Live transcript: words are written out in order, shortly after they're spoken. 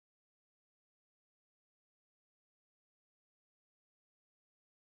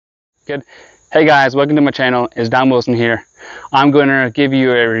Good. Hey guys, welcome to my channel. It's Don Wilson here. I'm going to give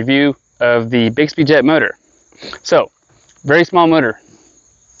you a review of the Bixpy Jet Motor. So, very small motor,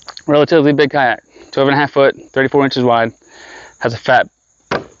 relatively big kayak, 12.5 foot, 34 inches wide, has a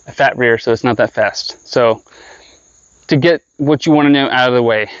fat rear, so it's not that fast. So, to get what you want to know out of the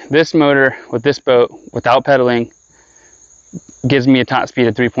way, this motor with this boat, without pedaling, gives me a top speed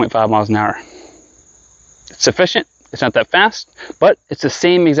of 3.5 miles an hour. It's sufficient. It's not that fast, but it's the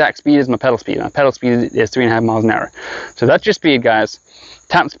same exact speed as my pedal speed. My pedal speed is 3.5 miles an hour. So that's your speed, guys.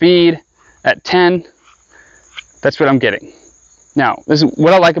 Top speed at 10, that's what I'm getting. Now, this is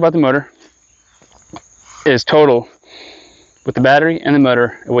what I like about the motor is total, with the battery and the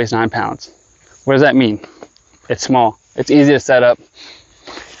motor, it weighs 9 pounds. What does that mean? It's small. It's easy to set up.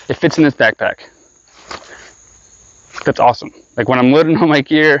 It fits in this backpack. That's awesome. Like when I'm loading all my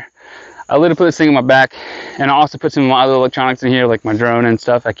gear, I literally put this thing on my back, and I also put some of my other electronics in here, like my drone and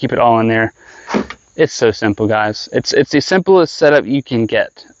stuff. I keep it all in there. It's so simple, guys. It's the simplest setup you can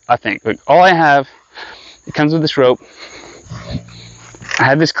get, I think. Like all I have, it comes with this rope. I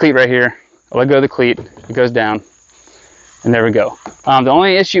have this cleat right here. I let go of the cleat, it goes down, and there we go. The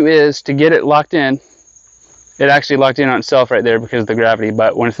only issue is to get it locked in. It actually locked in on itself right there because of the gravity,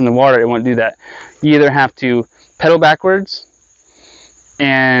 but when it's in the water, it won't do that. You either have to pedal backwards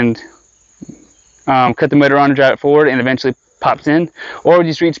and cut the motor on and drive it forward, and eventually pops in, or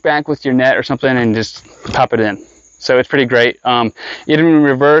just reach back with your net or something and just pop it in. So it's pretty great. Even in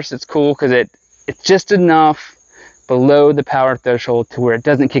reverse, it's cool because it's just enough below the power threshold to where it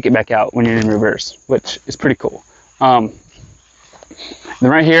doesn't kick it back out when you're in reverse, which is pretty cool. Then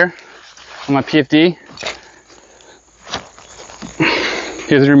right here on my PFD,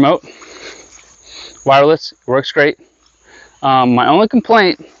 here's the remote, wireless, it works great. My only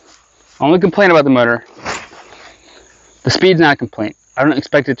complaint about the motor, the speed's not a complaint. I don't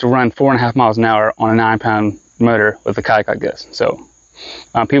expect it to run 4.5 miles an hour on a 9-pound motor with a kayak like this. So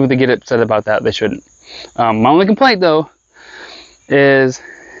people that get upset about that, they shouldn't. My only complaint though is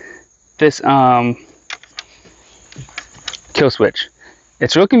this kill switch.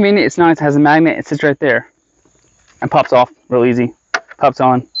 It's real convenient. It's nice. It has a magnet. It sits right there and pops off real easy. Pops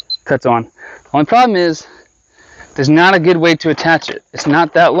on, cuts on. The only problem is there's not a good way to attach it. It's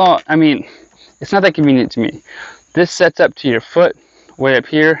not that long. I mean, it's not that convenient to me. This sets up to your foot, way up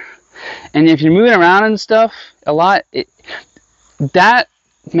here. And if you're moving around and stuff a lot, that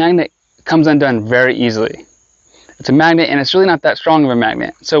magnet comes undone very easily. It's a magnet, and it's really not that strong of a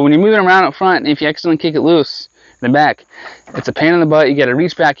magnet. So when you're moving around up front, and if you accidentally kick it loose in the back, it's a pain in the butt. You got to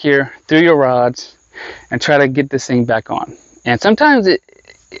reach back here through your rods and try to get this thing back on. And sometimes it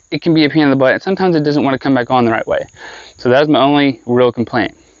can be a pain in the butt, and sometimes it doesn't want to come back on the right way. So that's my only real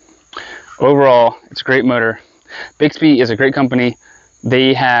complaint. Overall, it's a great motor. Bixpy is a great company.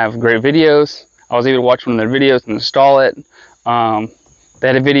 They have great videos. I was able to watch one of their videos and install it. They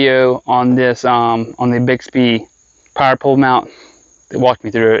had a video on this, on the Bixpy power pole mount. They walked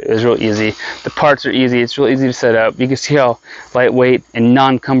me through it. It was real easy. The parts are easy. It's real easy to set up. You can see how lightweight and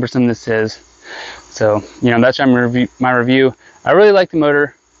non-cumbersome this is. So, you know, that's my review. I really like the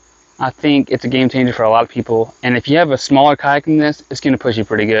motor. I think it's a game changer for a lot of people. And if you have a smaller kayak than this, it's going to push you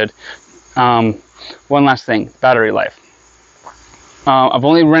pretty good. One last thing, battery life. I've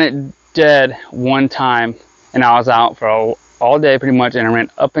only run it dead one time, and I was out for all day pretty much, and I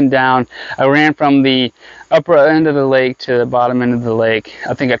ran up and down. I ran from the upper end of the lake to the bottom end of the lake.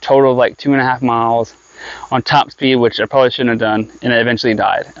 I think a total of like 2.5 miles on top speed, which I probably shouldn't have done, and it eventually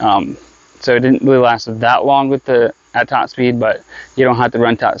died. So it didn't really last that long with at top speed, but you don't have to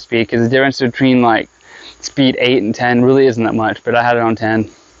run top speed because the difference between like speed 8 and 10 really isn't that much, but I had it on 10.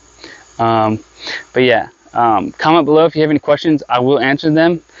 But yeah, comment below if you have any questions. I will answer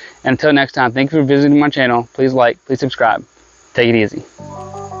them. And until next time, thank you for visiting my channel. Please like, please subscribe. Take it easy.